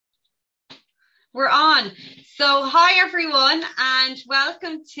We're on. So hi everyone and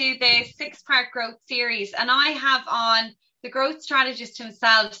welcome to the 6-part growth series. And I have on the growth strategist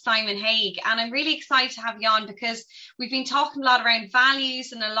himself, Simon Haigh. And I'm really excited to have you on because we've been talking a lot around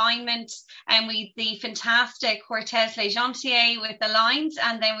values and alignment, and we the fantastic Cortez Legentier with Aligned,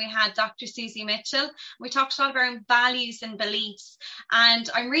 and then we had Dr. Susie Mitchell. We talked a lot around values and beliefs, and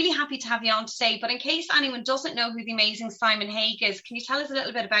I'm really happy to have you on today. But in case anyone doesn't know who the amazing Simon Haigh is, can you tell us a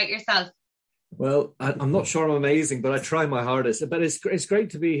little bit about yourself? Well, I'm not sure I'm amazing, but I try my hardest. But it's great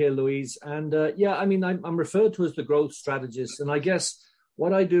to be here, Louise. And I'm referred to as the growth strategist. And I guess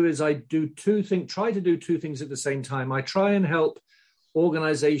what I do is try to do two things at the same time. I try and help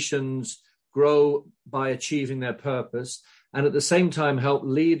organizations grow by achieving their purpose, and at the same time help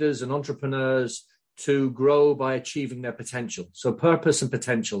leaders and entrepreneurs to grow by achieving their potential. So purpose and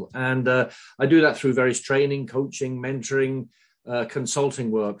potential. And I do that through various training, coaching, mentoring, consulting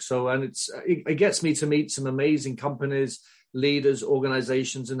work. So, and it gets me to meet some amazing companies, leaders,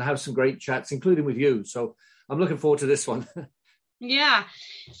 organizations, and have some great chats, including with you. So I'm looking forward to this one. Yeah.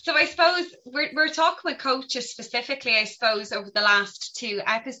 So I suppose we're talking with coaches specifically, I suppose, over the last 2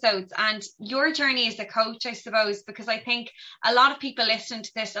 episodes, and your journey as a coach, I suppose, because I think a lot of people listening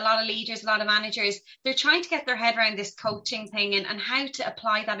to this, a lot of leaders, a lot of managers, they're trying to get their head around this coaching thing and how to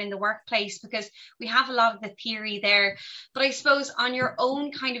apply that in the workplace, because we have a lot of the theory there. But I suppose on your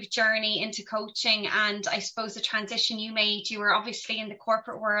own kind of journey into coaching, and I suppose the transition you made, you were obviously in the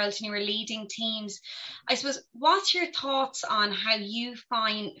corporate world and you were leading teams. I suppose, what's your thoughts on how you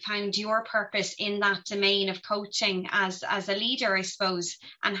found your purpose in that domain of coaching as a leader, I suppose,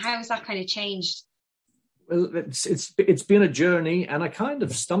 and how has that kind of changed? Well, it's been a journey, and I kind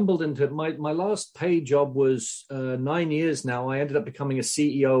of stumbled into it. My last paid job was 9 years now. I ended up becoming a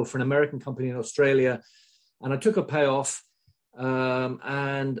CEO for an American company in Australia, and I took a payoff,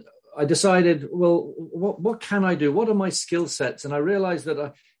 and I decided, well, what can I do? What are my skill sets? And I realized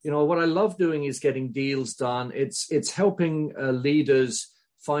that what I love doing is getting deals done. It's helping leaders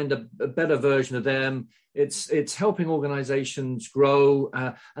find a better version of them. It's helping organizations grow.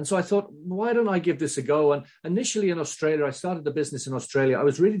 And so I thought, why don't I give this a go? And initially in Australia, I started the business in Australia. I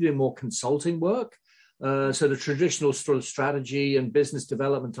was really doing more consulting work. So the traditional sort of strategy and business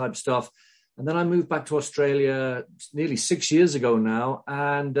development type stuff. And then I moved back to Australia nearly 6 years ago now.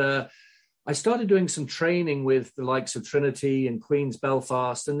 And I started doing some training with the likes of Trinity and Queen's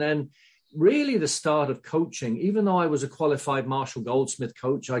Belfast. And then really the start of coaching, even though I was a qualified Marshall Goldsmith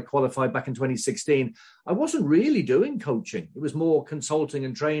coach, I qualified back in 2016, I wasn't really doing coaching. It was more consulting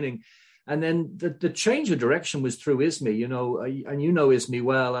and training. And then the change of direction was through ISME, and you know ISME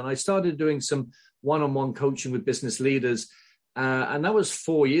well. And I started doing some one-on-one coaching with business leaders. And that was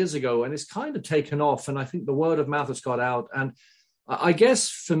 4 years ago, and it's kind of taken off. And I think the word of mouth has got out. And I guess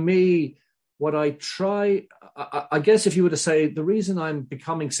for me, what I guess if you were to say the reason I'm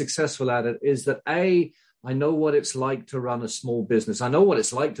becoming successful at it is that I know what it's like to run a small business. I know what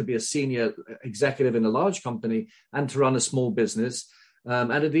it's like to be a senior executive in a large company and to run a small business.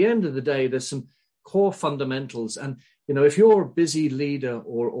 And at the end of the day, there's some core fundamentals. And, if you're a busy leader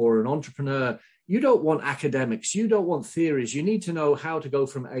or an entrepreneur, you don't want academics. You don't want theories. You need to know how to go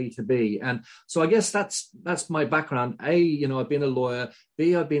from A to B. And so I guess that's my background. A, I've been a lawyer.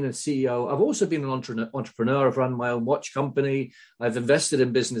 B, I've been a CEO. I've also been an entrepreneur. I've run my own watch company. I've invested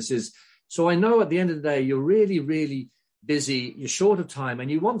in businesses. So I know at the end of the day, you're really, really busy. You're short of time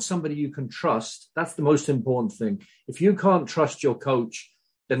and you want somebody you can trust. That's the most important thing. If you can't trust your coach,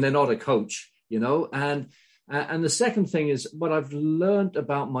 then they're not a coach, And the second thing is what I've learned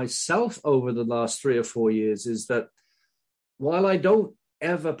about myself over the last 3 or 4 years is that while I don't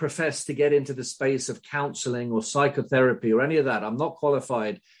ever profess to get into the space of counseling or psychotherapy or any of that, I'm not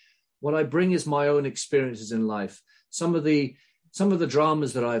qualified. What I bring is my own experiences in life. Some of the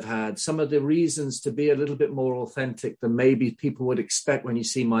dramas that I've had, some of the reasons to be a little bit more authentic than maybe people would expect when you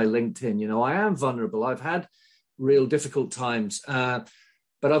see my LinkedIn. I am vulnerable. I've had real difficult times.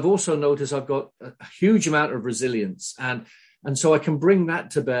 But I've also noticed I've got a huge amount of resilience. And so I can bring that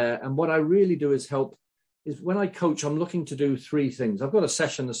to bear. And what I really do is when I coach, I'm looking to do 3 things. I've got a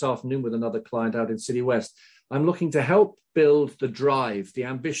session this afternoon with another client out in City West. I'm looking to help build the drive, the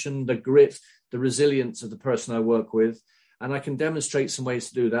ambition, the grit, the resilience of the person I work with. And I can demonstrate some ways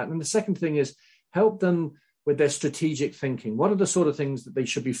to do that. And the second thing is help them with their strategic thinking. What are the sort of things that they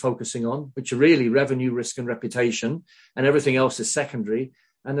should be focusing on, which are really revenue, risk, and reputation, and everything else is secondary.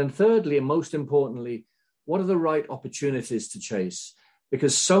 And then thirdly, and most importantly, what are the right opportunities to chase?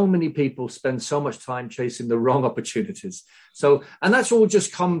 Because so many people spend so much time chasing the wrong opportunities. And that's all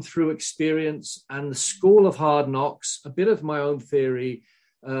just come through experience and the school of hard knocks, a bit of my own theory,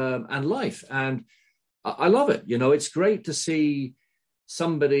 and life. And I love it. You know, it's great to see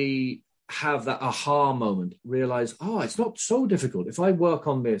somebody have that aha moment, realize, oh, it's not so difficult. If I work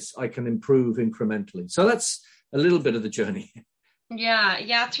on this, I can improve incrementally. So that's a little bit of the journey. Yeah,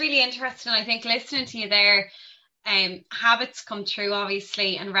 it's really interesting. I think listening to you there, habits come through,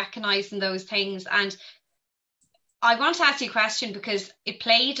 obviously, and recognizing those things. And I want to ask you a question because it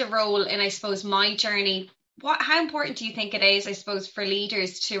played a role in, I suppose, my journey. How important do you think it is, I suppose, for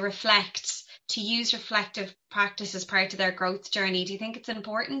leaders to reflect, to use reflective practice as part of their growth journey? Do you think it's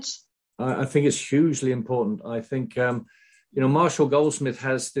important? I think it's hugely important. I think, Marshall Goldsmith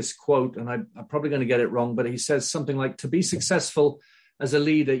has this quote, and I'm probably going to get it wrong, but he says something like, to be successful as a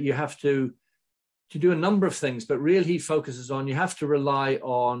leader, you have to do a number of things, but really he focuses on, you have to rely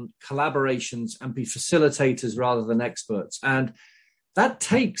on collaborations and be facilitators rather than experts. And that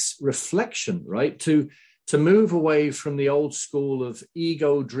takes reflection, right? To move away from the old school of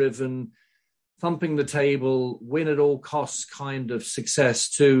ego-driven, thumping the table, win at all costs kind of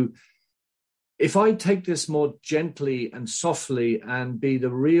success to, if I take this more gently and softly and be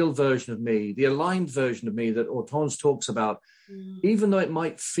the real version of me, the aligned version of me that Hortense talks about, even though it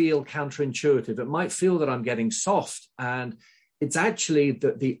might feel counterintuitive, it might feel that I'm getting soft, and it's actually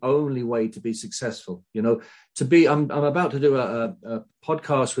the only way to be successful. You know, I'm about to do a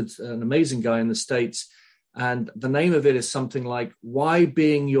podcast with an amazing guy in the States, and the name of it is something like Why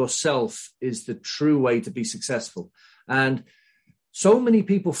Being Yourself is the True Way to Be Successful. And so many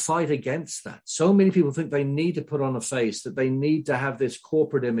people fight against that. So many people think they need to put on a face, that they need to have this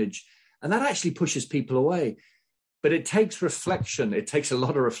corporate image. And that actually pushes people away. But it takes reflection. It takes a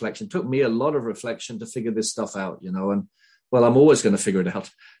lot of reflection. It took me a lot of reflection to figure this stuff out, you know, and well, I'm always going to figure it out.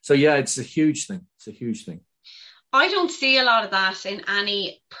 So yeah, it's a huge thing. It's a huge thing. I don't see a lot of that in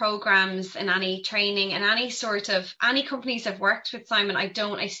any programs, in any training, in any companies I've worked with, Simon.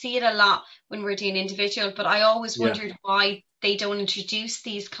 I see it a lot when we're doing individual, but I always wondered why they don't introduce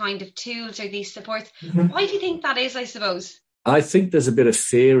these kind of tools or these supports. Mm-hmm. Why do you think that is, I suppose? I think there's a bit of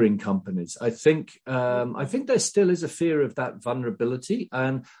fear in companies. I think there still is a fear of that vulnerability.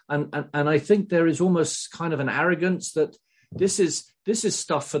 And I think there is almost kind of an arrogance that this is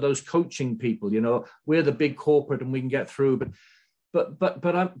stuff for those coaching people. You know, we're the big corporate and we can get through.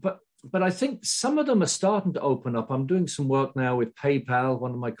 But I think some of them are starting to open up. I'm doing some work now with PayPal,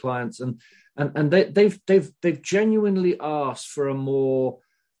 one of my clients, and they've genuinely asked for a more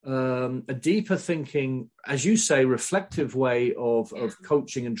a deeper thinking, as you say, reflective way of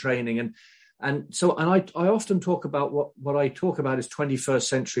coaching and training. And I often talk about what I talk about is 21st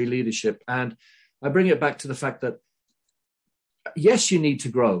century leadership. And I bring it back to the fact that, yes, you need to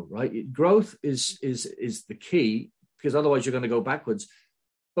grow, right? Growth is the key, because otherwise you're going to go backwards.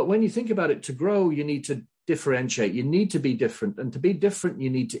 But when you think about it, to grow, you need to differentiate. You need to be different. And to be different,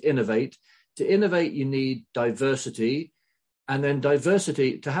 you need to innovate. To innovate, you need diversity. And then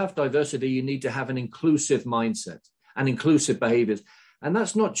to have diversity, you need to have an inclusive mindset and inclusive behaviors. And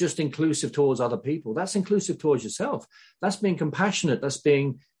that's not just inclusive towards other people. That's inclusive towards yourself. That's being compassionate. That's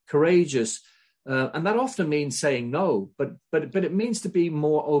being courageous. And that often means saying no, but it means to be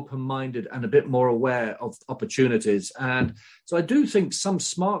more open-minded and a bit more aware of opportunities. And so I do think some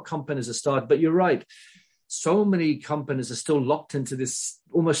smart companies are starting, but you're right. So many companies are still locked into this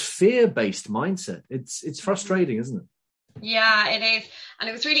almost fear-based mindset. It's frustrating, isn't it? Yeah, it is. And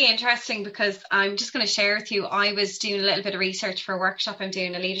it was really interesting because I'm just going to share with you, I was doing a little bit of research for a workshop. I'm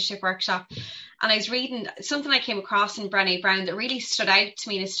doing a leadership workshop, and I was reading something I came across in Brené Brown that really stood out to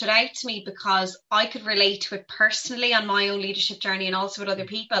me. And it stood out to me because I could relate to it personally on my own leadership journey and also with other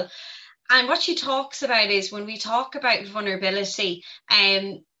people. And what she talks about is, when we talk about vulnerability,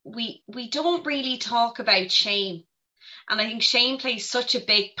 we don't really talk about shame. And I think shame plays such a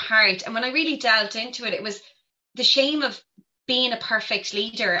big part. And when I really delved into it, it was the shame of being a perfect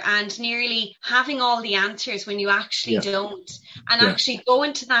leader and nearly having all the answers when you actually don't, and actually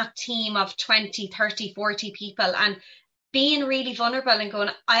going to that team of 20, 30, 40 people and being really vulnerable and going,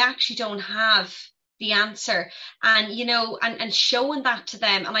 I actually don't have the answer, and, you know, and showing that to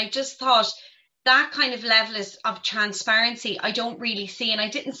them. And I just thought that kind of level of transparency I don't really see, and I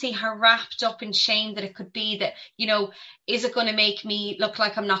didn't see how wrapped up in shame that it could be, that, you know, is it going to make me look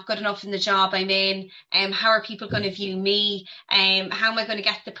like I'm not good enough in the job I'm in? How are people going to view me? How am I going to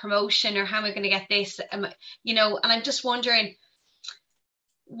get the promotion, or how am I going to get this? You know, and I'm just wondering,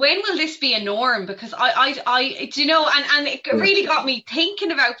 when will this be a norm? Because I you know, and it really got me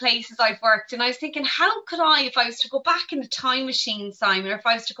thinking about places I've worked, and I was thinking, how could I, if I was to go back in the time machine, Simon, or if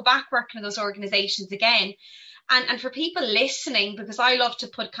I was to go back working in those organizations again, and for people listening, because I love to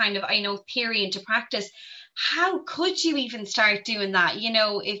put kind of, I know, theory into practice, how could you even start doing that,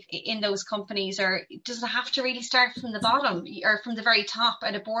 if in those companies, or does it have to really start from the bottom or from the very top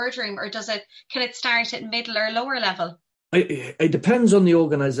at a boardroom, or can it start at middle or lower level? It depends on the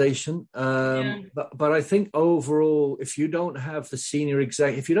organization, Yeah. but I think overall, if you don't have the senior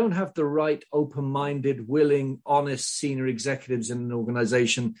exec, if you don't have the right open-minded, willing, honest senior executives in an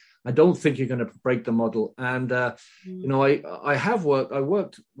organization, I don't think you're going to break the model. And I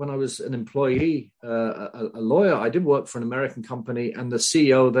worked when I was an employee, a lawyer. I did work for an American company, and the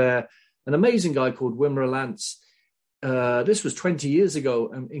CEO there, an amazing guy called Wimmer Lance. This was 20 years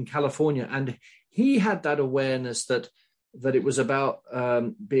ago in California, and he had that awareness that it was about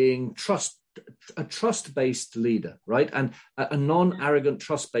being a trust-based leader, right? And a non-arrogant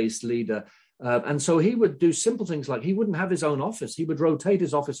trust-based leader. And so he would do simple things like he wouldn't have his own office. He would rotate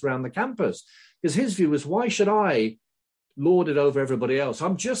his office around the campus, because his view was, why should I lord it over everybody else?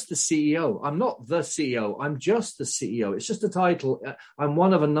 I'm just the CEO. I'm not the CEO. I'm just the CEO. It's just a title. I'm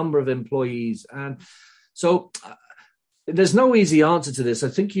one of a number of employees. And so there's no easy answer to this. I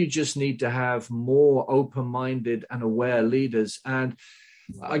think you just need to have more open-minded and aware leaders. And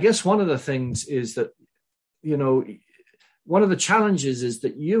I guess one of the things is that, one of the challenges is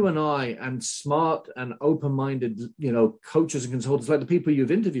that you and I and smart and open-minded, coaches and consultants, like the people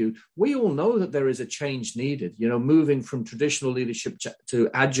you've interviewed, we all know that there is a change needed, moving from traditional leadership to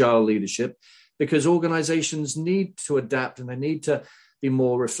agile leadership, because organizations need to adapt, and they need to be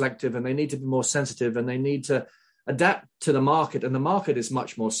more reflective, and they need to be more sensitive, and they need to adapt to the market. And the market is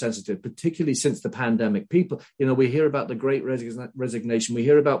much more sensitive, particularly since the pandemic. People, we hear about the great resignation. We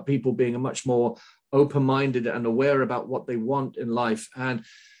hear about people being much more open-minded and aware about what they want in life.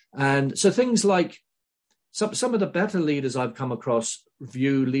 And so things like some of the better leaders I've come across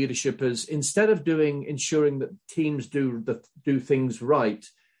view leadership as, instead of ensuring that teams do things right,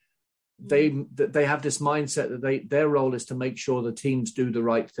 they have this mindset that their role is to make sure the teams do the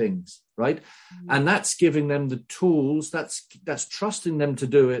right things, right? Mm-hmm. And that's giving them the tools, that's trusting them to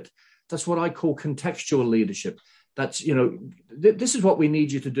do it. That's what I call contextual leadership. That's, this is what we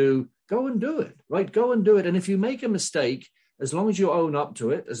need you to do. Go and do it, right? Go and do it. And if you make a mistake, as long as you own up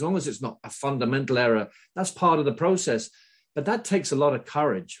to it, as long as it's not a fundamental error, that's part of the process. But that takes a lot of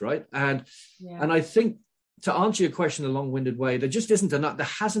courage, right? And I think, to answer your question in a long-winded way, there just isn't enough. There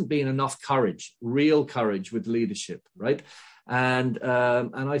hasn't been enough courage, real courage with leadership, right? And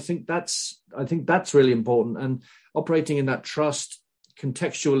I think that's really important. And operating in that trust,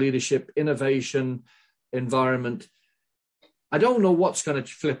 contextual leadership, innovation environment. I don't know what's going to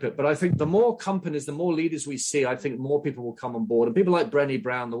flip it, but I think the more companies, the more leaders we see, I think more people will come on board. And people like Brené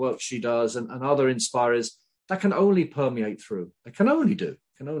Brown, the work she does, and other inspirers, that can only permeate through. It can only do.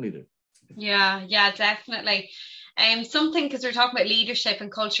 Yeah, definitely. Something, because we're talking about leadership,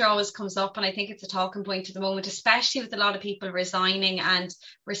 and culture always comes up, and I think it's a talking point at the moment, especially with a lot of people resigning, and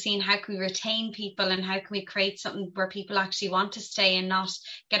we're seeing how can we retain people, and how can we create something where people actually want to stay and not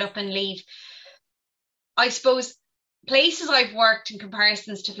get up and leave. I suppose places I've worked in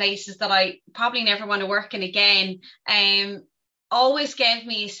comparisons to places that I probably never want to work in again, always gave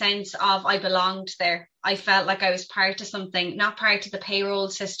me a sense of I belonged there. I felt like I was part of something, not part of the payroll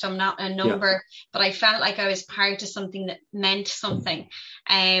system, not a number, but I felt like I was part of something that meant something.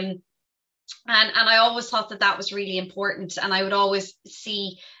 And I always thought that was really important. And I would always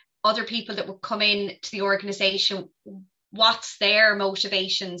see other people that would come in to the organization. What's their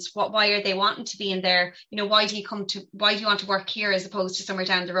motivations? Why are they wanting to be in there? Why do you want to work here as opposed to somewhere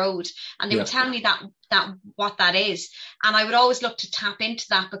down the road? And they would tell me that what that is. And I would always look to tap into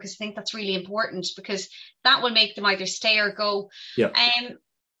that, because I think that's really important, because that will make them either stay or go.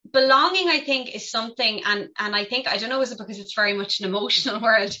 Belonging, I think, is something, and I think, I don't know, is it because it's very much an emotional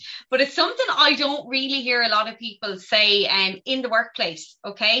word, but it's something I don't really hear a lot of people say in the workplace.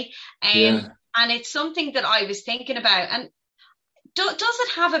 Okay. And it's something that I was thinking about. And does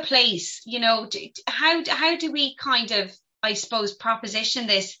it have a place? How do we kind of, I suppose, proposition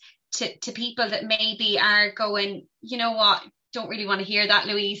this to people that maybe are going, don't really want to hear that,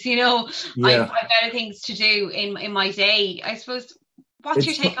 Louise. I've better things to do in my day. I suppose, what's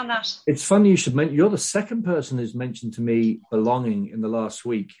your take on that? It's funny you should mention, you're the second person who's mentioned to me belonging in the last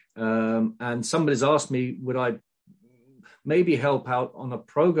week. And somebody's asked me, would I maybe help out on a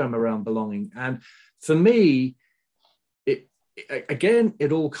program around belonging? And for me,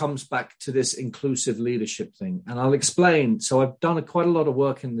 it all comes back to this inclusive leadership thing. And I'll explain. So I've done quite a lot of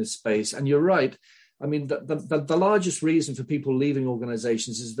work in this space. And you're right. I mean, the largest reason for people leaving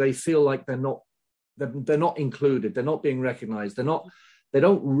organizations is they feel like they're not included. They're not being recognized. They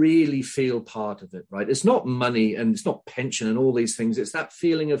don't really feel part of it, right? It's not money, and it's not pension and all these things. It's that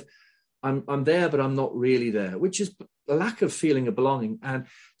feeling of, I'm there, but I'm not really there, which is a lack of feeling of belonging. And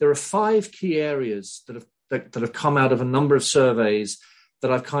there are 5 key areas that have come out of a number of surveys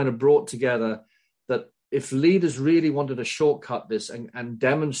that I've kind of brought together, that if leaders really wanted to shortcut this and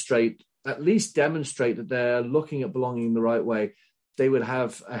demonstrate that they're looking at belonging in the right way, they would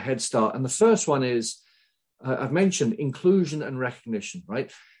have a head start. And the first one is, I've mentioned inclusion and recognition,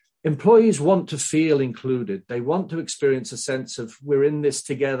 right? Employees want to feel included. They want to experience a sense of we're in this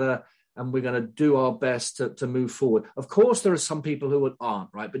together and we're going to do our best to move forward. Of course, there are some people who aren't,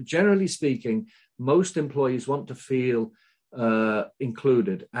 right? But generally speaking, most employees want to feel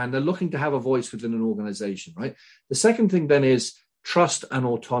included, and they're looking to have a voice within an organization, right? The second thing then is trust and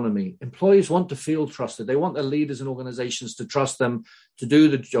autonomy. Employees want to feel trusted. They want their leaders and organizations to trust them to do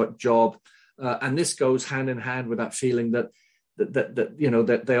the job. And this goes hand in hand with that feeling that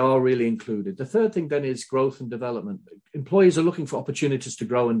they are really included. The third thing then is growth and development. Employees are looking for opportunities to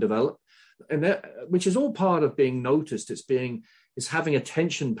grow and develop, and which is all part of being noticed. It's having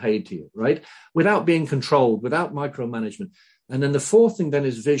attention paid to you, right? Without being controlled, without micromanagement. And then the fourth thing then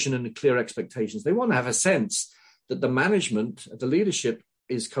is vision and clear expectations. They want to have a sense that the management, the leadership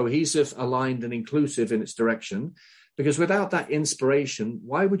is cohesive, aligned, and inclusive in its direction. Because without that inspiration,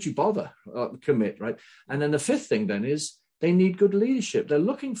 why would you bother commit, right? And then the fifth thing then is they need good leadership. They're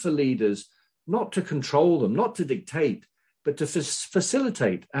looking for leaders not to control them, not to dictate, but to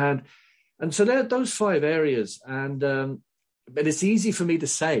facilitate. And so there are those 5 areas. But it's easy for me to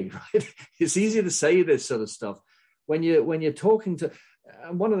say, right? It's easy to say this sort of stuff when you're talking to.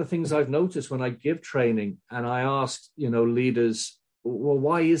 And one of the things I've noticed when I give training and I ask, leaders, well,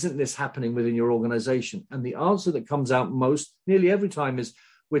 why isn't this happening within your organization? And the answer that comes out nearly every time is,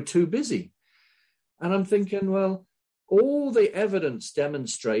 we're too busy. And I'm thinking, well, all the evidence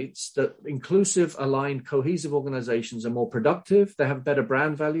demonstrates that inclusive, aligned, cohesive organizations are more productive. They have better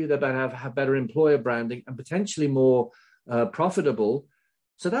brand value. They have better employer branding and potentially more profitable.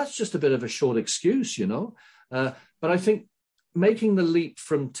 So that's just a bit of a short excuse, But I think making the leap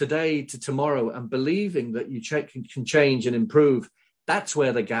from today to tomorrow and believing that you can change and improve, that's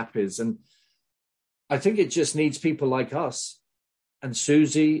where the gap is. And I think it just needs people like us and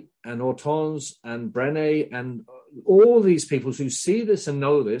Susie and Hortense and Brené and all these people who see this and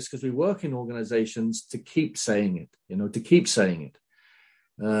know this, because we work in organizations, to keep saying it, to keep saying it.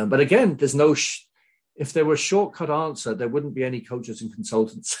 But again, there's no... If there were a shortcut answer, there wouldn't be any coaches and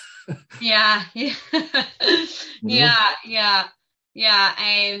consultants. Yeah. It's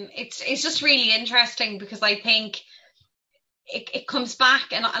just really interesting, because I think it comes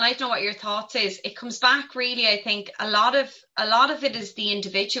back, and I don't know what your thoughts is. It comes back really. I think a lot of it is the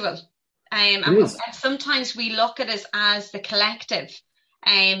individual, and sometimes we look at it as the collective.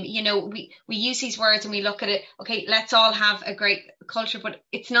 We use these words and we look at it, okay, let's all have a great culture, but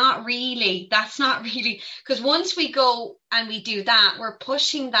that's not really, because once we go and we do that, we're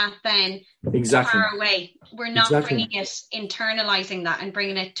pushing that then far away. We're not bringing it, internalizing that and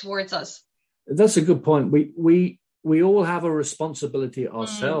bringing it towards us. That's a good point. We all have a responsibility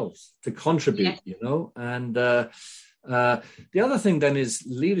ourselves to contribute, and the other thing then is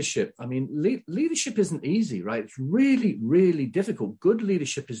leadership. I mean, leadership isn't easy, right? It's really, really difficult. Good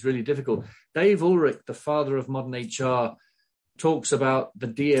leadership is really difficult. Dave Ulrich, the father of modern HR, talks about the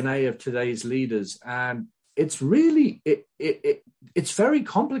DNA of today's leaders, and it's really, it's very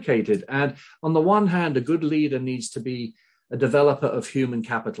complicated. And on the one hand, a good leader needs to be a developer of human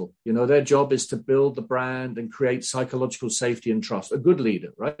capital. Their job is to build the brand and create psychological safety and trust. A good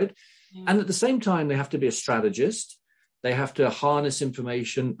leader, right? Yeah. And at the same time, they have to be a strategist. They have to harness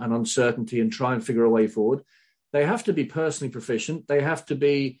information and uncertainty and try and figure a way forward. They have to be personally proficient. They have to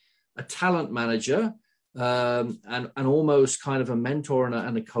be a talent manager and almost kind of a mentor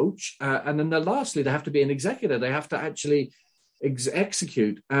and a coach. And then lastly, they have to be an executor. They have to actually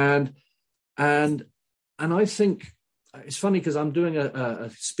execute. And I think it's funny, because I'm doing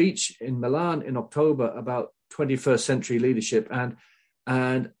a speech in Milan in October about 21st century leadership.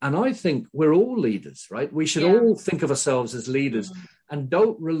 And I think we're all leaders, right? We should all think of ourselves as leaders and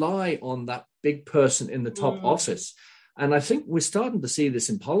don't rely on that big person in the top office. And I think we're starting to see this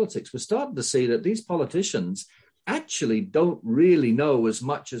in politics. We're starting to see that these politicians actually don't really know as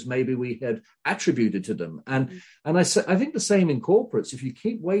much as maybe we had attributed to them. And I think the same in corporates. If you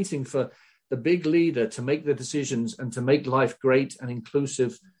keep waiting for the big leader to make the decisions and to make life great and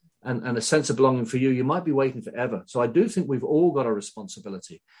inclusive and a sense of belonging for you, you might be waiting forever. So I do think we've all got a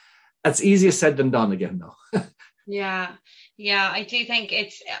responsibility. That's easier said than done again, though. Yeah, I do think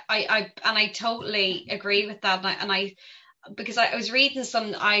I totally agree with that. And because I was reading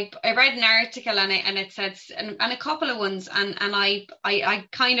I read an article and it says and a couple of ones and I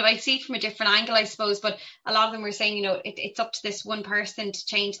kind of I see it from a different angle, I suppose, but a lot of them were saying, you know, it's up to this one person to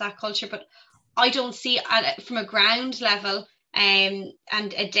change that culture, but I don't see from a ground level and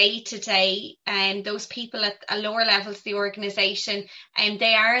a day-to-day and those people at a lower level to the organization, and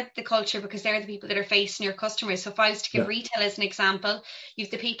they are the culture because they're the people that are facing your customers. So if I was to give retail as an example,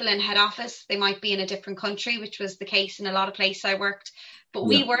 you've the people in head office, they might be in a different country, which was the case in a lot of places I worked, but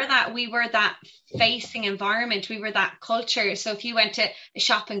we were that facing environment, we were that culture. So if you went to a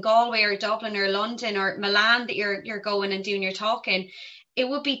shop in Galway or Dublin or London or Milan that you're going and doing your talking, it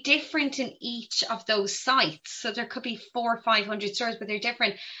would be different in each of those sites. So there could be 400 or 500 stores, but they're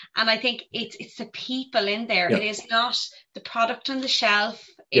different. And I think it's the people in there. It is not the product on the shelf.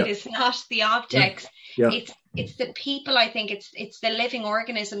 It is not the objects. It's the people. I think it's the living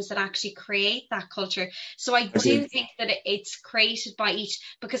organisms that actually create that culture. So I do think that it's created by each,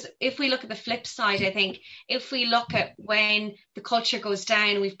 because if we look at the flip side, I think if we look at when the culture goes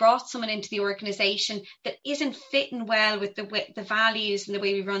down, we've brought someone into the organization that isn't fitting well with the values and the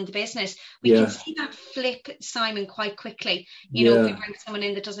way we run the business, we can see that flip, Simon, quite quickly. You know, if we bring someone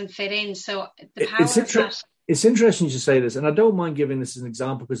in that doesn't fit in. So the power of that. It's interesting you say this, and I don't mind giving this as an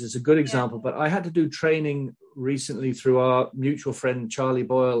example because it's a good example, but I had to do training recently through our mutual friend Charlie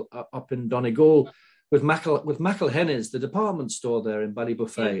Boyle up in Donegal with McElhenny's, the department store there in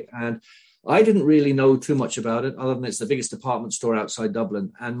Ballybuffet. And I didn't really know too much about it, other than it's the biggest department store outside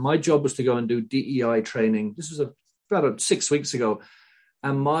Dublin. And my job was to go and do DEI training. This was about 6 weeks ago.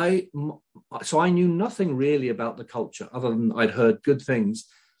 And so I knew nothing really about the culture, other than I'd heard good things.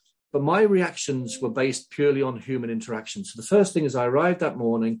 But my reactions were based purely on human interaction. So the first thing is I arrived that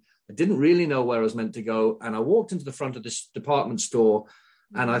morning. I didn't really know where I was meant to go. And I walked into the front of this department store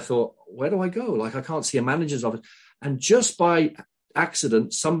and I thought, where do I go? Like, I can't see a manager's office. And just by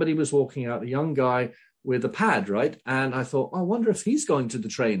accident, somebody was walking out, a young guy with a pad, right? And I thought, I wonder if he's going to the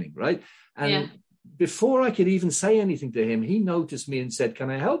training, right? And before I could even say anything to him, he noticed me and said, can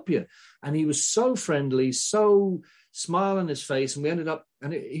I help you? And he was so friendly, so smile on his face, and we ended up,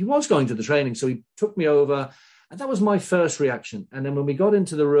 and he was going to the training, so he took me over, and that was my first reaction. And then when we got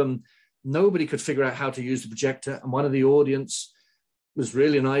into the room, nobody could figure out how to use the projector, and one of the audience was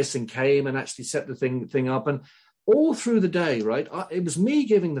really nice and came and actually set the thing up. And all through the day, right, it was me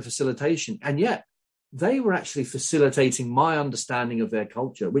giving the facilitation, and yet they were actually facilitating my understanding of their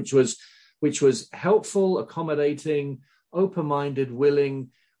culture, which was helpful, accommodating, open-minded, willing,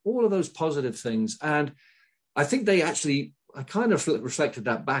 all of those positive things. And I think they actually kind of reflected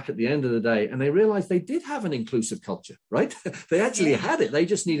that back at the end of the day, and they realized they did have an inclusive culture, right? They actually had it. They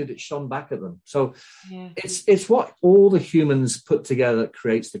just needed it shone back at them. So it's what all the humans put together that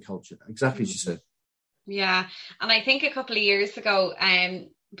creates the culture. Exactly as you said. Yeah. And I think a couple of years ago,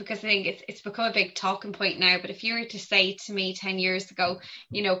 because I think it's become a big talking point now, but if you were to say to me 10 years ago,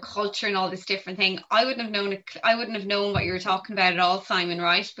 you know, culture and all this different thing, I wouldn't have known what you were talking about at all, Simon,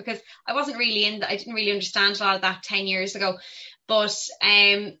 right? Because I wasn't really I didn't really understand a lot of that 10 years ago. But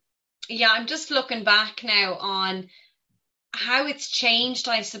I'm just looking back now on how it's changed,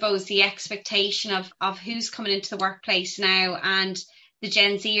 I suppose, the expectation of who's coming into the workplace now and the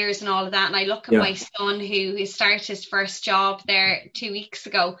Gen Zers and all of that. And I look at my son who started his first job there 2 weeks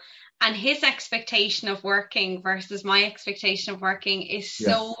ago, and his expectation of working versus my expectation of working is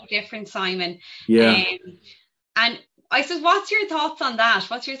so different, Simon. And I suppose, what's your thoughts on that?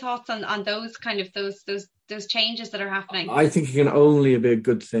 What's your thoughts on those kind of those changes that are happening? I think it can only be a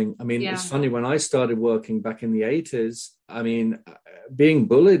good thing. I mean, it's funny, when I started working back in the 80s, I mean, being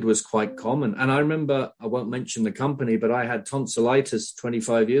bullied was quite common. And I remember, I won't mention the company, but I had tonsillitis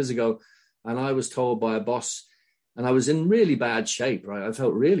 25 years ago, and I was told by a boss, and I was in really bad shape, right? I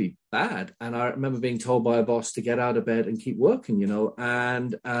felt really bad. And I remember being told by a boss to get out of bed and keep working, you know.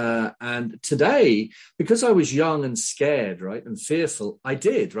 And today, because I was young and scared, right, and fearful, I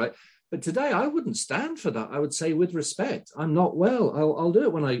did, right? But today I wouldn't stand for that. I would say, with respect, I'm not well. I'll do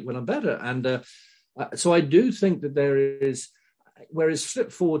it when I'm better. And so I do think that there is, whereas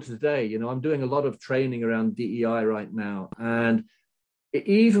flip forward to today, you know, I'm doing a lot of training around DEI right now. And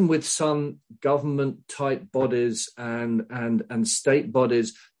even with some government type bodies and state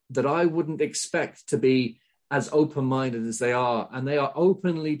bodies that I wouldn't expect to be as open-minded as they are, and they are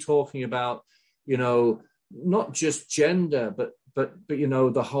openly talking about, you know, not just gender, but you know,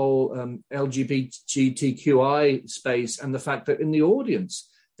 the whole LGBTQI space, and the fact that in the audience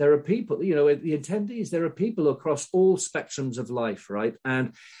there are people, you know, the attendees, there are people across all spectrums of life, right?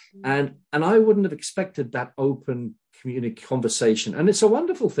 And I wouldn't have expected that open conversation, and it's a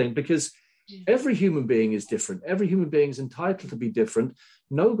wonderful thing, because Every human being is different. Every human being is entitled to be different.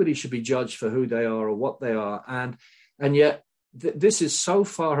 Nobody should be judged for who they are or what they are. And yet this is so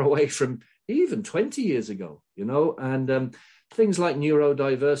far away from even 20 years ago, and things like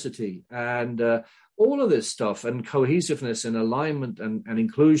neurodiversity and all of this stuff and cohesiveness and alignment and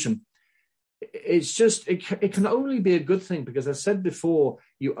inclusion. It's just, it can only be a good thing, because as I said before,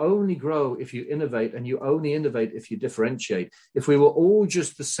 you only grow if you innovate, and you only innovate if you differentiate. If we were all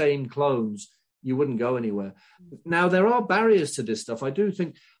just the same clones, you wouldn't go anywhere. Now, there are barriers to this stuff. I do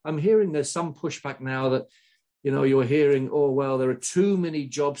think I'm hearing there's some pushback now that, you're hearing, oh, well, there are too many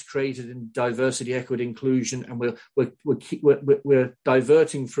jobs created in diversity, equity, inclusion, and we're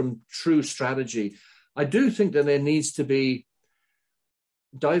diverting from true strategy. I do think that there needs to be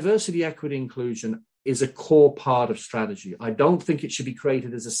diversity, equity, inclusion is a core part of strategy. I don't think it should be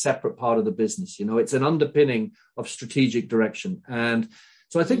created as a separate part of the business. It's an underpinning of strategic direction. And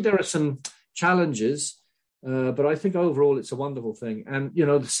so I think there are some challenges, but I think overall it's a wonderful thing. And,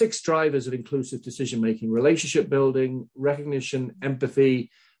 the 6 drivers of inclusive decision-making: relationship building, recognition,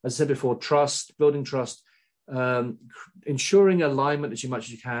 empathy, as I said before, trust, building trust, ensuring alignment as much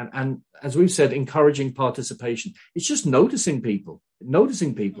as you can. And as we've said, encouraging participation. It's just noticing people.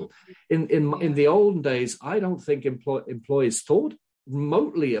 In the olden days, I don't think employees thought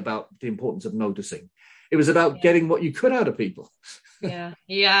remotely about the importance of noticing. It was about getting what you could out of people. Yeah.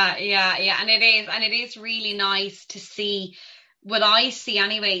 And it is really nice to see what I see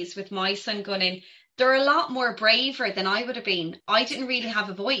anyways with my son going in. They're a lot more braver than I would have been. I didn't really have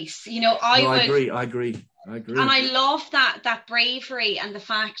a voice. I agree. And I love that bravery and the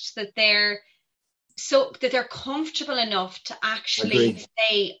fact that they're comfortable enough to actually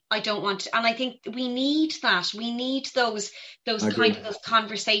say, I don't want to. And I think we need that. We need those kind of those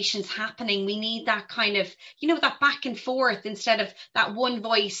conversations happening. We need that kind of, that back and forth, instead of that one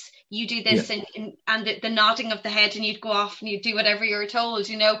voice, you do this and the nodding of the head, and you'd go off and you'd do whatever you're told,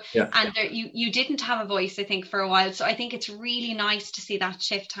 and you didn't have a voice, I think, for a while. So I think it's really nice to see that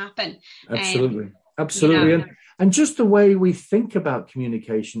shift happen. Absolutely. And just the way we think about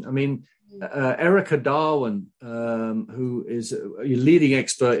communication. I mean, Erica Darwin, who is a leading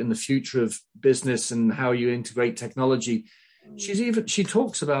expert in the future of business and how you integrate technology, she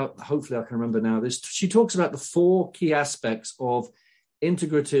talks about, hopefully I can remember now this, she talks about the 4 key aspects of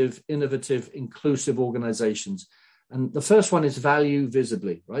integrative, innovative, inclusive organizations. And the first one is value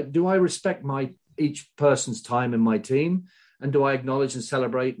visibly, right? Do I respect each person's time in my team? And do I acknowledge and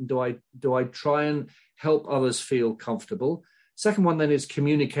celebrate? And do I try and help others feel comfortable? Second one then is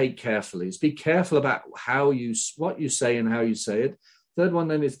communicate carefully. Is be careful about what you say and how you say it. Third one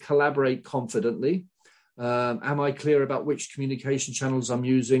then is collaborate confidently. Am I clear about which communication channels I'm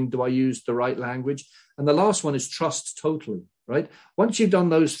using? Do I use the right language? And the last one is trust totally, right? Once you've done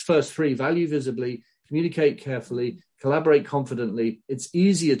those first 3, value visibly, communicate carefully, collaborate confidently, it's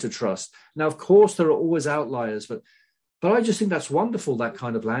easier to trust. Now, of course, there are always outliers, but I just think that's wonderful, that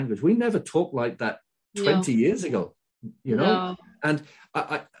kind of language. We never talked like that 20 years ago. And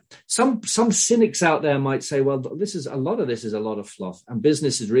some cynics out there might say, well, this is a lot of fluff, and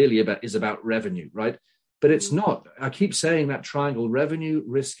business is really about revenue, right? But it's not. I keep saying that triangle: revenue,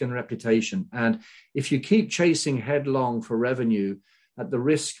 risk, and reputation. And if you keep chasing headlong for revenue at the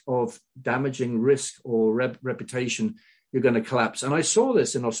risk of damaging risk or reputation, you're going to collapse. And I saw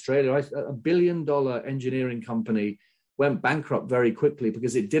this in Australia. A $1 billion engineering company went bankrupt very quickly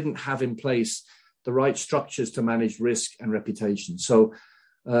because it didn't have in place the right structures to manage risk and reputation. So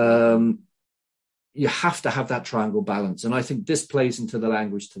you have to have that triangle balance. And I think this plays into the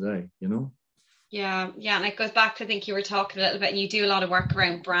language today, Yeah. And it goes back to, I think you were talking a little bit, and you do a lot of work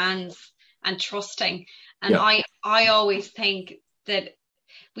around brands and trusting. And I always think that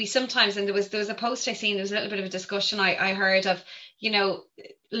we sometimes, and there was a post I seen, there was a little bit of a discussion I heard of,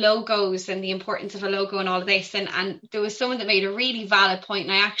 logos and the importance of a logo and all of this. And there was someone that made a really valid point,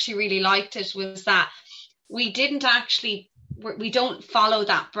 and I actually really liked it, was that we don't follow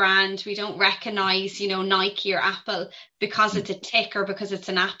that brand. We don't recognize, Nike or Apple because it's a tick or because it's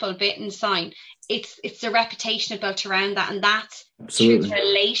an Apple bitten sign. It's the reputation built around that. And that's through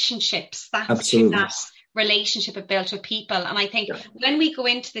relationships. That's through that relationship it built with people. And I think when we go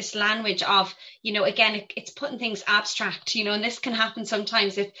into this language of, again, it's putting things abstract, and this can happen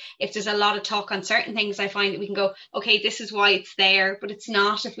sometimes if there's a lot of talk on certain things. I find that we can go, okay, this is why it's there, but it's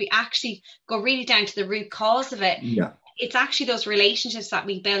not. If we actually go really down to the root cause of it, it's actually those relationships that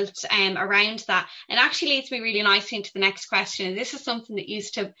we built around that. And actually leads me really nicely into the next question. And this is something that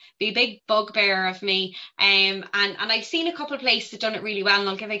used to be a big bugbear of me. And I've seen a couple of places that done it really well, and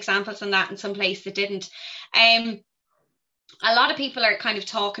I'll give examples on that, and some places that didn't. a lot of people are kind of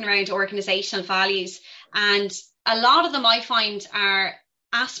talking around organizational values, and a lot of them I find are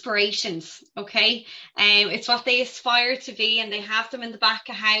aspirations. Okay, it's what they aspire to be, and they have them in the back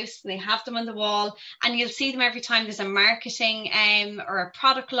of house, and they have them on the wall, and you'll see them every time there's a marketing or a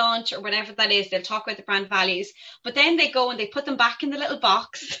product launch or whatever that is. They'll talk about the brand values, but then they go and they put them back in the little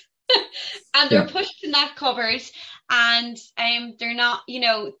box and they're pushed in that cupboard, and they're not,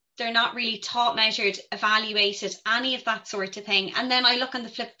 they're not really taught, measured, evaluated, any of that sort of thing. And then I look on the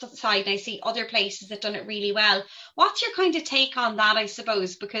flip side and I see other places that done it really well. What's your kind of take on that, I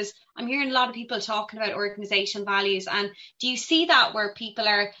suppose? Because I'm hearing a lot of people talking about organizational values. And do you see that where people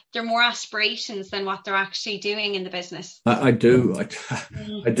they're more aspirations than what they're actually doing in the business? I do.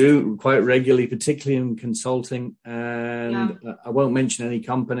 I do quite regularly, particularly in consulting. And I won't mention any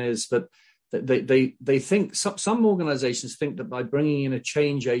companies, but they think, some organizations think that by bringing in a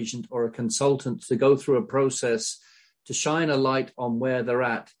change agent or a consultant to go through a process to shine a light on where they're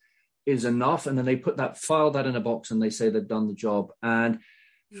at is enough. And then they file that in a box and they say they've done the job. And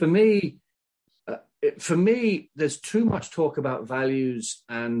for me, there's too much talk about values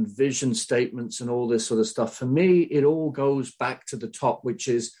and vision statements and all this sort of stuff. For me, it all goes back to the top, which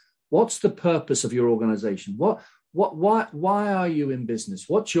is, what's the purpose of your organization? Why are you in business?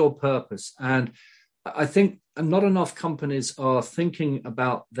 What's your purpose? And I think not enough companies are thinking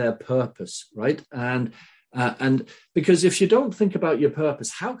about their purpose, right? And because if you don't think about your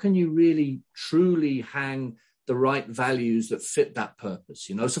purpose, how can you really truly hang the right values that fit that purpose?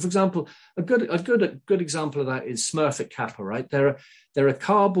 So for example, a good example of that is Smurfit Kappa, right? They're a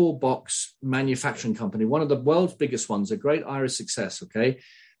cardboard box manufacturing company, one of the world's biggest ones, a great Irish success, okay?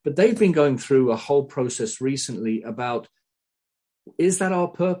 But they've been going through a whole process recently about, is that our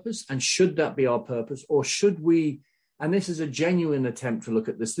purpose? And should that be our purpose? Or should we, and this is a genuine attempt to look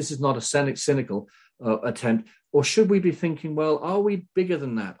at this is not a cynical attempt, or should we be thinking, well, are we bigger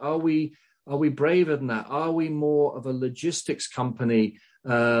than that? Are we braver than that? Are we more of a logistics company?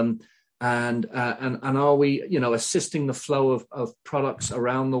 And are we, assisting the flow of products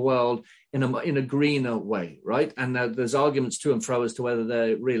around the world in a greener way, right? And there's arguments to and fro as to whether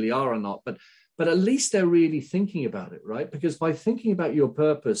they really are or not, but at least they're really thinking about it, right? Because by thinking about your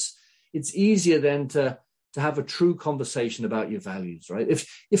purpose, it's easier then to have a true conversation about your values, right?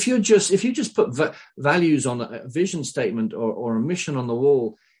 If you just put values on a vision statement or a mission on the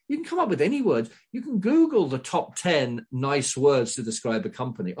wall, you can come up with any words. You can Google the top 10 nice words to describe a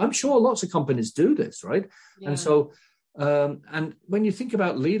company. I'm sure lots of companies do this, right? Yeah. And so, and when you think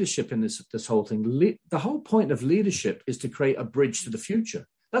about leadership in this whole thing, the whole point of leadership is to create a bridge to the future.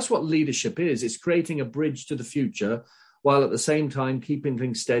 That's what leadership is. It's creating a bridge to the future while at the same time keeping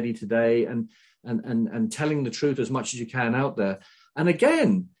things steady today and telling the truth as much as you can out there. And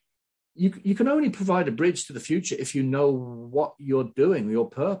again, you can only provide a bridge to the future if you know what you're doing, your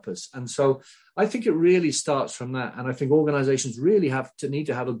purpose. And so I think it really starts from that. And I think organizations really need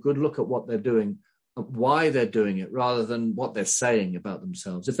to have a good look at what they're doing, why they're doing it, rather than what they're saying about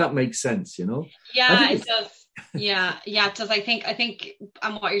themselves, if that makes sense, Yeah, it does. Yeah, it does. I think,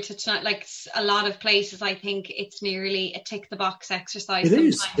 and what you're touching on, like a lot of places, I think it's nearly a tick the box exercise.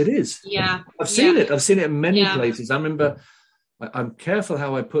 It is. Yeah. I've seen it in many places. I remember, I'm careful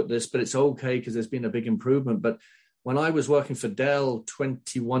how I put this, but it's okay because there's been a big improvement. But when I was working for Dell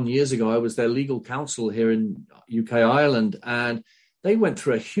 21 years ago, I was their legal counsel here in UK, Ireland, and they went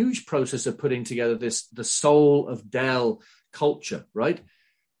through a huge process of putting together the soul of Dell culture, right?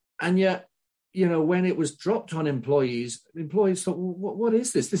 And yet, when it was dropped on employees thought, well, what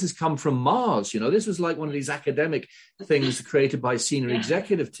is this? This has come from Mars. This was like one of these academic things created by a senior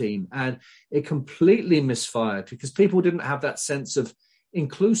executive team. And it completely misfired because people didn't have that sense of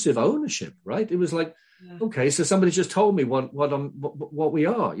inclusive ownership, right? It was like, okay, so somebody just told me what we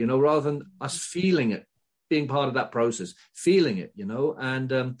are, rather than us feeling it, being part of that process, feeling it,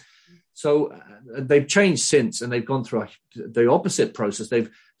 and so they've changed since, and they've gone through the opposite process. They've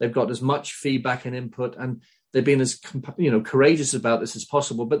got as much feedback and input, and they've been as courageous about this as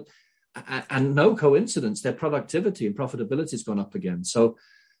possible. But and no coincidence, their productivity and profitability has gone up again. So,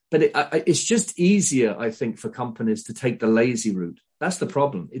 but it's just easier, I think, for companies to take the lazy route. That's the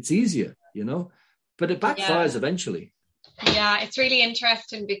problem. It's easier, but it backfires eventually. Yeah, it's really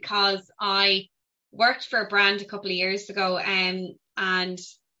interesting because I worked for a brand a couple of years ago, and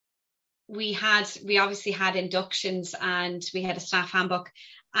we obviously had inductions and we had a staff handbook,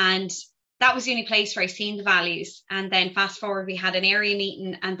 and that was the only place where I seen the values. And then fast forward, we had an area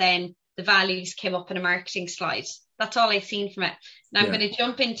meeting, and then the values came up in a marketing slide. That's all I've seen from it. Now I'm going to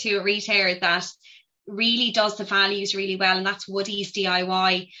jump into a retailer that really does the values really well, and that's Woody's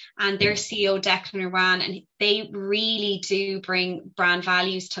DIY and their CEO Declan Moran, and they really do bring brand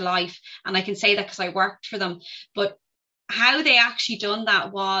values to life. And I can say that because I worked for them. But how they actually done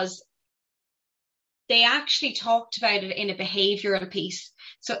that was they actually talked about it in a behavioral piece.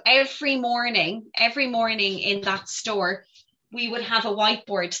 So every morning in that store, we would have a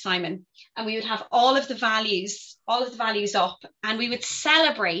whiteboard, Simon, and we would have all of the values up, and we would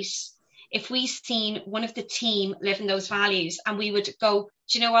celebrate if we seen one of the team living those values. And we would go,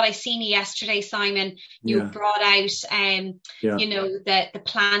 do you know what, I seen you yesterday, Simon, you brought out you know, the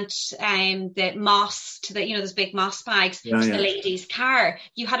plant the moss to the, you know, those big moss bags to the lady's car.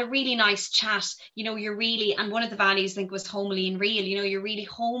 You had a really nice chat, you know, you're really, and one of the values I think was homely and real, you know, you're really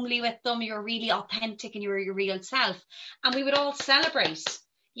homely with them, you're really authentic and you're your real self. And we would all celebrate,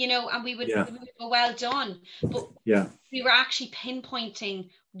 you know, and we would go, well done. But we were actually pinpointing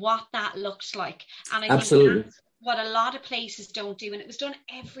what that looked like. And I think that's what a lot of places don't do. And it was done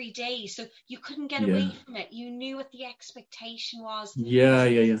every day. So you couldn't get away from it. You knew what the expectation was.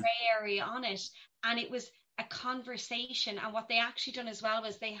 Gray area on it. And it was a conversation. And what they actually done as well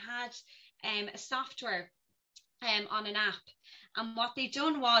was they had a software on an app. And what they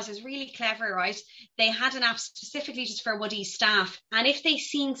done was really clever, right? They had an app specifically just for Woody's staff. And if they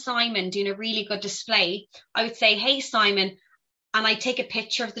seen Simon doing a really good display, I would say, hey, Simon, and I take a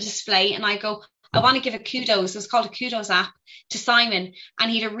picture of the display and I go, I want to give a kudos. It's called a kudos app to Simon. And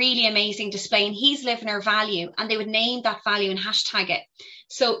he had a really amazing display and he's living our value. And they would name that value and hashtag it.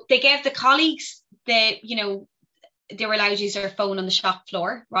 So they gave the colleagues you know, they were allowed to use their phone on the shop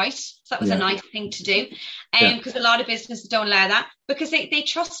floor, right? So that was a nice thing to do. Because a lot of businesses don't allow that because they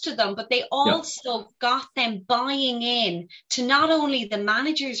trusted them, but they also got them buying in to not only the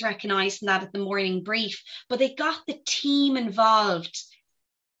managers recognizing that at the morning brief, but they got the team involved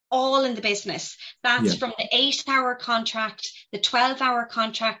all in the business. That's from the 8-hour contract, the 12-hour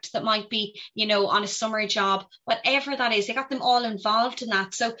contract that might be, you know, on a summer job, whatever that is, they got them all involved in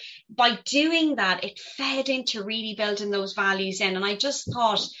that. So by doing that, it fed into really building those values in. And I just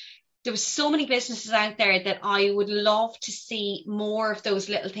thought there was so many businesses out there that I would love to see more of those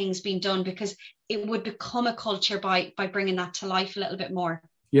little things being done, because it would become a culture by bringing that to life a little bit more.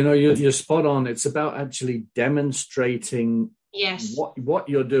 You know, you're spot on. It's about actually demonstrating what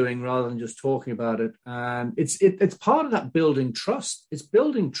you're doing rather than just talking about it. And it's part of that building trust. It's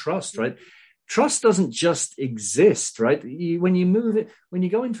building trust, right? Trust doesn't just exist, right? When you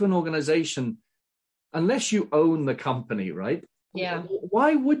go into an organization, unless you own the company, right?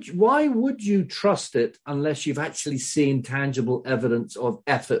 Why would you trust it unless you've actually seen tangible evidence of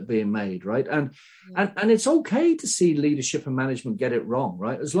effort being made, right? And it's okay to see leadership and management get it wrong,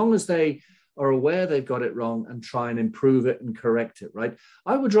 right? As long as they are aware they've got it wrong and try and improve it and correct it, right?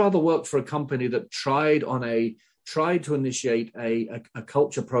 I would rather work for a company that tried to initiate a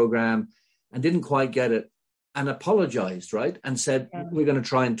culture program and didn't quite get it and apologized, right? And said, we're going to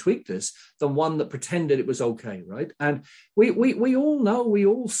try and tweak this, than one that pretended it was okay, right? And we all know, we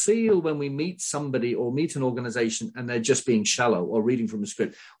all feel when we meet somebody or meet an organization and they're just being shallow or reading from a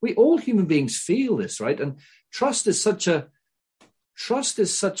script. We all human beings feel this, right? And trust is such a,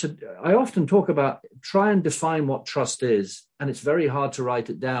 I often talk about, try and define what trust is, and it's very hard to write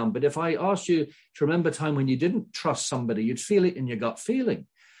it down. But if I asked you to remember a time when you didn't trust somebody, you'd feel it in your gut feeling.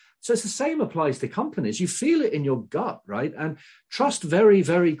 So it's the same applies to companies. You feel it in your gut, right? And trust very,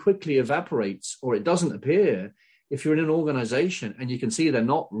 very quickly evaporates, or it doesn't appear, if you're in an organization and you can see they're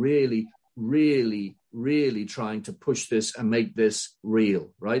not really, really, really trying to push this and make this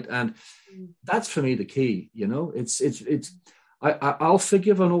real, right? And that's for me the key. You know, I'll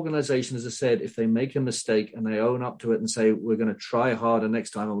forgive an organization, as I said, if they make a mistake and they own up to it and say, we're going to try harder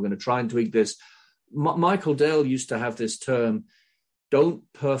next time, and we're going to try and tweak this. Michael Dell used to have this term,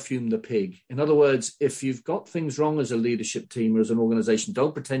 don't perfume the pig. In other words, if you've got things wrong as a leadership team or as an organization,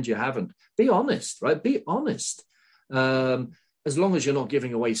 don't pretend you haven't. Be honest, right? Be honest. As long as you're not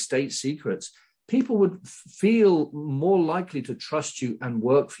giving away state secrets, people would feel more likely to trust you and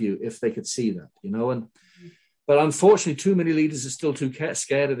work for you if they could see that, you know. But unfortunately, too many leaders are still too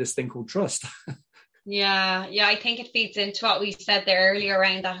scared of this thing called trust. Yeah, I think it feeds into what we said there earlier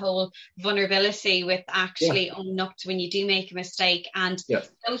around that whole vulnerability with actually owning up to when you do make a mistake, and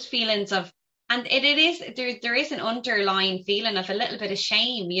those feelings of, and there is an underlying feeling of a little bit of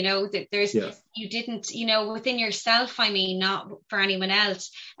shame, you know, that there's you didn't, you know, within yourself, I mean, not for anyone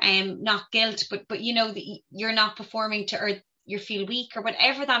else, not guilt, but you know, that you're not performing to, or you feel weak, or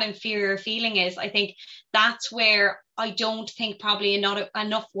whatever that inferior feeling is. I think that's where I don't think probably not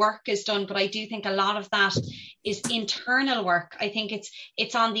enough work is done, but I do think a lot of that is internal work. I think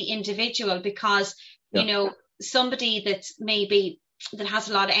it's on the individual, because you know, somebody that's maybe that has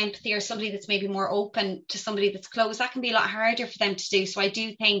a lot of empathy, or somebody that's maybe more open to somebody that's closed, that can be a lot harder for them to do. So I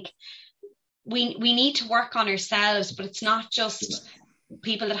do think we need to work on ourselves, but it's not just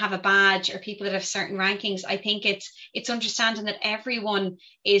people that have a badge or people that have certain rankings. I think it's understanding that everyone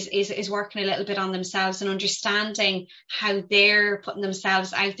is working a little bit on themselves and understanding how they're putting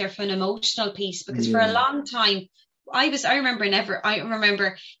themselves out there for an emotional piece. Because for a long time, I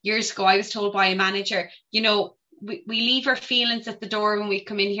remember years ago, I was told by a manager, you know, we leave our feelings at the door when we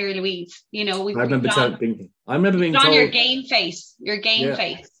come in here, Louise. You know, I remember being told your game face.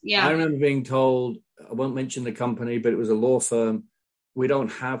 Yeah. I remember being told, I won't mention the company, but it was a law firm, we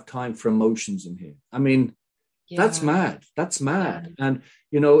don't have time for emotions in here. I mean, that's mad. That's mad. Yeah. And,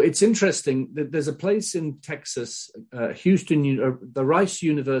 you know, it's interesting that there's a place in Texas, Houston, the Rice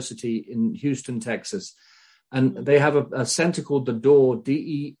University in Houston, Texas. And they have a center called the DOOR,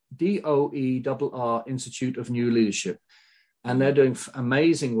 DOERR, Institute of New Leadership. And they're doing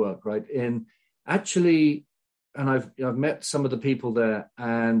amazing work, right? In actually, and I've met some of the people there,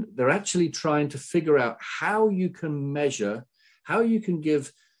 and they're actually trying to figure out how you can measure, how you can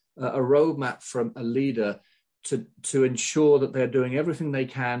give a roadmap from a leader to ensure that they're doing everything they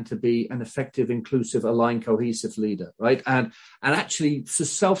can to be an effective, inclusive, aligned, cohesive leader, right? And actually to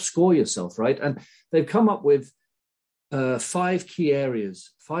self-score yourself, right? And they've come up with 5 key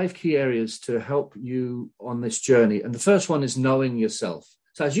areas to help you on this journey. And the first one is knowing yourself.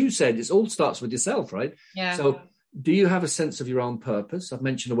 So as you said, it all starts with yourself, right? Yeah. So do you have a sense of your own purpose? I've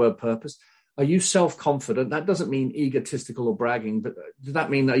mentioned the word purpose. Are you self-confident? That doesn't mean egotistical or bragging, but does that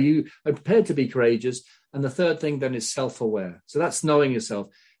mean are you prepared to be courageous? And the third thing then is self-aware. So that's knowing yourself.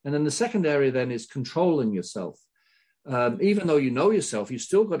 And then the second area then is controlling yourself. Even though you know yourself, you've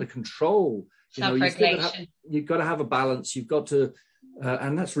still got to control. You've got to have a balance. You've got to,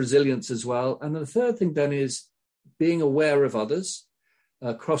 and that's resilience as well. And the third thing then is being aware of others,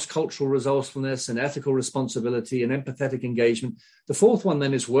 cross-cultural resourcefulness and ethical responsibility and empathetic engagement. The fourth one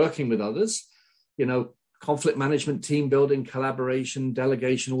then is working with others, you know, conflict management, team building, collaboration,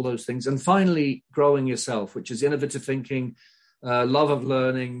 delegation, all those things. And finally, growing yourself, which is innovative thinking, love of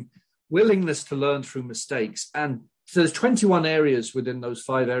learning, willingness to learn through mistakes. And so there's 21 areas within those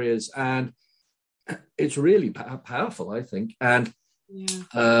 5 areas. And it's really powerful, I think. And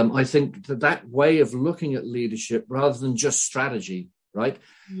I think that way of looking at leadership rather than just strategy, right,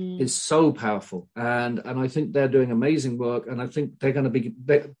 is so powerful. And I think they're doing amazing work. And I think they're going to be,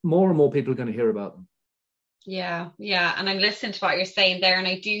 more and more people are going to hear about them. Yeah. And I'm listening to what you're saying there, and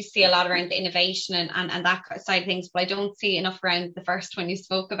I do see a lot around the innovation and that side of things, but I don't see enough around the first one you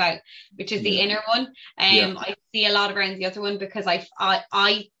spoke about, which is the inner one. I see a lot around the other one, because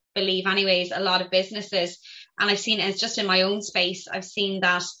I believe anyways, a lot of businesses, and I've seen it's just in my own space, I've seen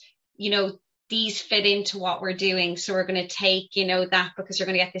that, you know, these fit into what we're doing. So we're going to take, you know, that because you're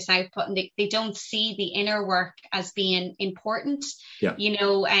going to get this output, and they don't see the inner work as being important, you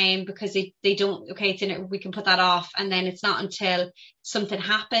know, because they don't, okay, it's in it, we can put that off. And then it's not until something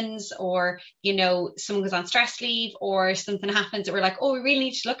happens, or, you know, someone goes on stress leave or something happens that we're like, oh, we really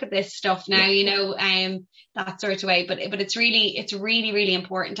need to look at this stuff now, you know, that sort of way. But it's really, really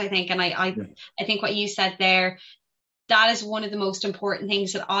important, I think. And I think what you said there, that is one of the most important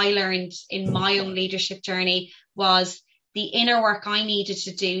things that I learned in my own leadership journey, was the inner work I needed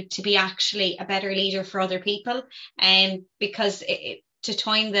to do to be actually a better leader for other people. Because to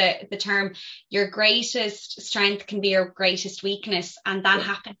coin the term, your greatest strength can be your greatest weakness. And that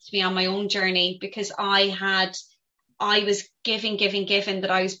happened to me on my own journey, because I was giving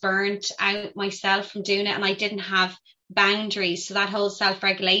that I was burnt out myself from doing it, and I didn't have boundaries. So that whole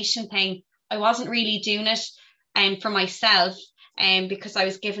self-regulation thing, I wasn't really doing it for myself, because I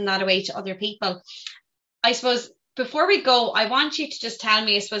was giving that away to other people. I suppose before we go, I want you to just tell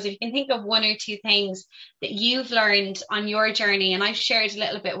me, I suppose, if you can think of 1 or 2 things that you've learned on your journey. And I've shared a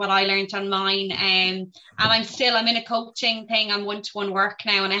little bit what I learned on mine, and I'm in a coaching thing, I'm one-to-one work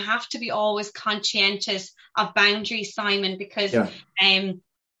now, and I have to be always conscientious of boundaries, Simon, because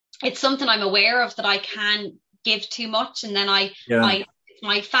it's something I'm aware of, that I can give too much, and then I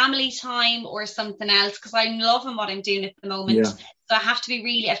my family time or something else, because I'm loving what I'm doing at the moment. So I have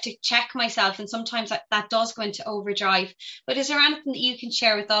to check myself, and sometimes that does go into overdrive. But is there anything that you can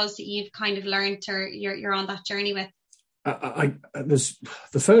share with us that you've kind of learned, or you're on that journey with?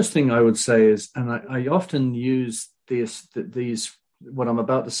 The first thing I would say is, and I often use these what I'm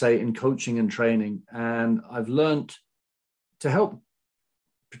about to say in coaching and training, and I've learned to help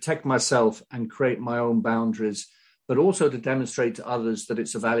protect myself and create my own boundaries, but also to demonstrate to others that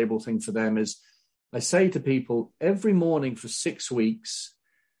it's a valuable thing for them, is I say to people every morning for 6 weeks,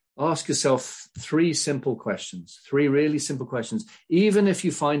 Ask yourself 3 simple questions, 3 really simple questions. Even if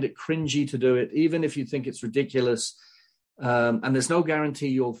you find it cringy to do it, even if you think it's ridiculous, and there's no guarantee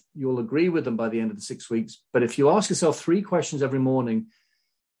you'll agree with them by the end of the 6 weeks. But if you ask yourself 3 questions every morning,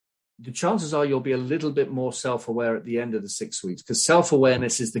 the chances are you'll be a little bit more self-aware at the end of the 6 weeks, because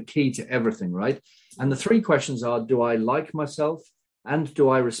self-awareness is the key to everything, right? And the 3 questions are, do I like myself? And do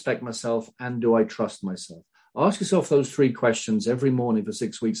I respect myself? And do I trust myself? Ask yourself those 3 questions every morning for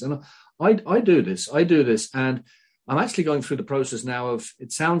 6 weeks. And I do this. And I'm actually going through the process now of,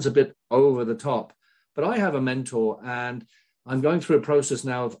 it sounds a bit over the top, but I have a mentor, and I'm going through a process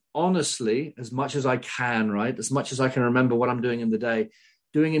now of, honestly, as much as I can, right? As much as I can remember what I'm doing in the day,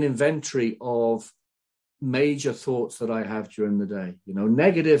 doing an inventory of major thoughts that I have during the day,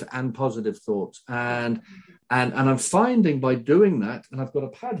 negative and positive thoughts. And I'm finding by doing that, and I've got a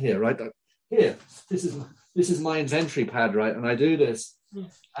pad here, right? Here, this is my inventory pad, right? And I do this.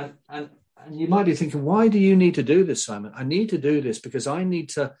 And you might be thinking, why do you need to do this, Simon? I need to do this because I need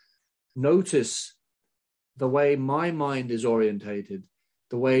to notice the way my mind is orientated,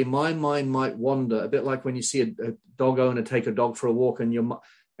 the way my mind might wander, a bit like when you see a dog owner take a dog for a walk, and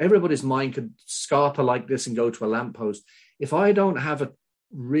everybody's mind could scarper like this and go to a lamppost. If I don't have a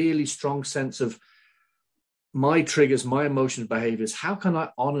really strong sense of my triggers, my emotions, behaviors, how can I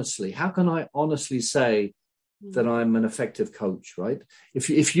honestly say that I'm an effective coach, right?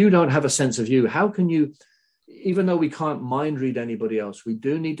 If you don't have a sense of you, how can you, even though we can't mind read anybody else, we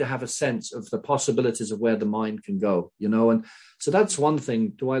do need to have a sense of the possibilities of where the mind can go, And so that's one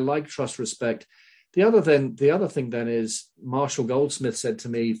thing. Do I like, trust, respect? The other thing then is, Marshall Goldsmith said to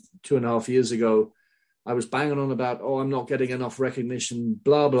me 2.5 years ago, I was banging on about, I'm not getting enough recognition,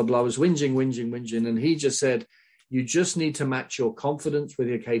 blah, blah, blah. I was whinging. And he just said, you just need to match your confidence with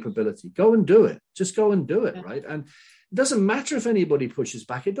your capability. Go and do it. Just go and do it, right? And it doesn't matter if anybody pushes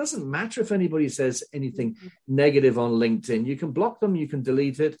back. It doesn't matter if anybody says anything negative on LinkedIn. You can block them, you can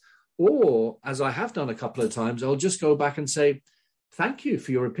delete it. Or, as I have done a couple of times, I'll just go back and say, thank you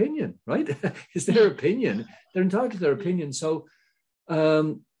for your opinion, right? It's their opinion. They're entitled to their opinion. So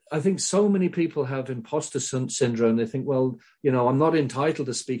I think so many people have imposter syndrome. They think, well, I'm not entitled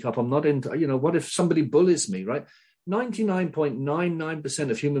to speak up. I'm not what if somebody bullies me, right?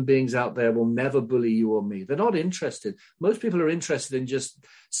 99.99% of human beings out there will never bully you or me. They're not interested. Most people are interested in just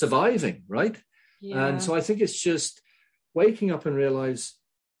surviving, right? Yeah. And so I think it's just waking up and realize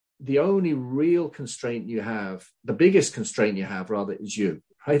the only real constraint you have, the biggest constraint you have rather, is you,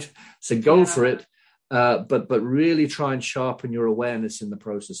 right? So go for it, but really try and sharpen your awareness in the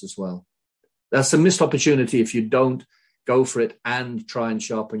process as well. That's a missed opportunity if you don't go for it and try and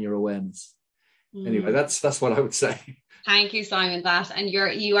sharpen your awareness. Anyway, that's what I would say. Thank you, Simon. And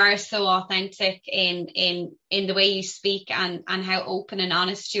you are so authentic in the way you speak and how open and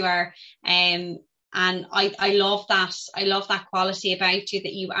honest you are. And I love that. I love that quality about you,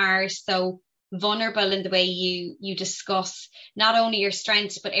 that you are so vulnerable in the way you discuss not only your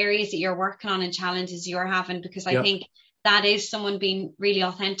strengths but areas that you're working on and challenges you're having, because I think that is someone being really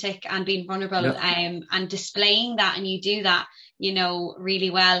authentic and being vulnerable and displaying that, and you do that really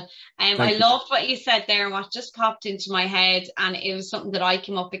well. I loved what you said there, and what just popped into my head, and it was something that I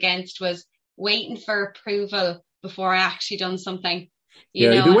came up against, was waiting for approval before I actually done something.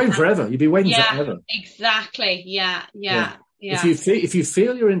 You'd be waiting forever. You'd be waiting forever. Exactly. Yeah. If you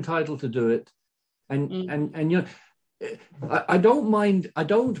feel you're entitled to do it, and I don't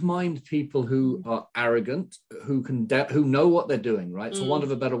mind people who are arrogant, who know what they're doing, right? For want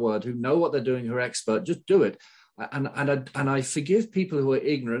of a better word, who know what they're doing, who are expert. Just do it. And I forgive people who are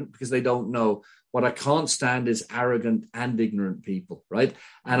ignorant because they don't know. What I can't stand is arrogant and ignorant people, right?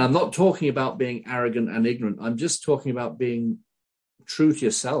 And I'm not talking about being arrogant and ignorant. I'm just talking about being true to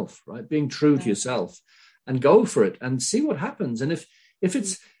yourself, right? Being true to yourself, and go for it and see what happens. And if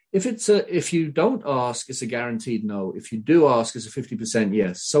you don't ask, it's a guaranteed no. If you do ask, it's a 50%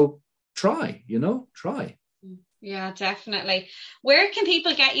 yes. So try. Yeah, definitely. Where can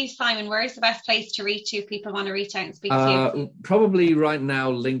people get you, Simon? Where is the best place to reach you if people want to reach out and speak to you? Probably right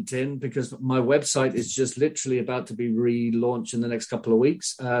now, LinkedIn, because my website is just literally about to be relaunched in the next couple of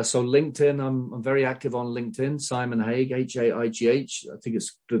weeks. So LinkedIn, I'm very active on LinkedIn. Simon Haigh, Haigh. I think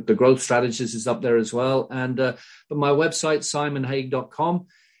it's the growth strategist is up there as well. And but my website, simonhaigh.com.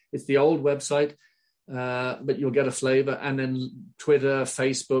 It's the old website, but you'll get a flavor. And then Twitter,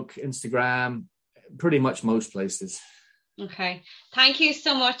 Facebook, Instagram, pretty much most places. Okay. Thank you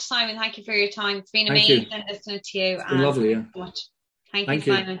so much, Simon. Thank you for your time. It's been amazing listening to you. It's been lovely. Yeah. Thank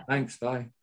you, Simon. Thanks. Bye.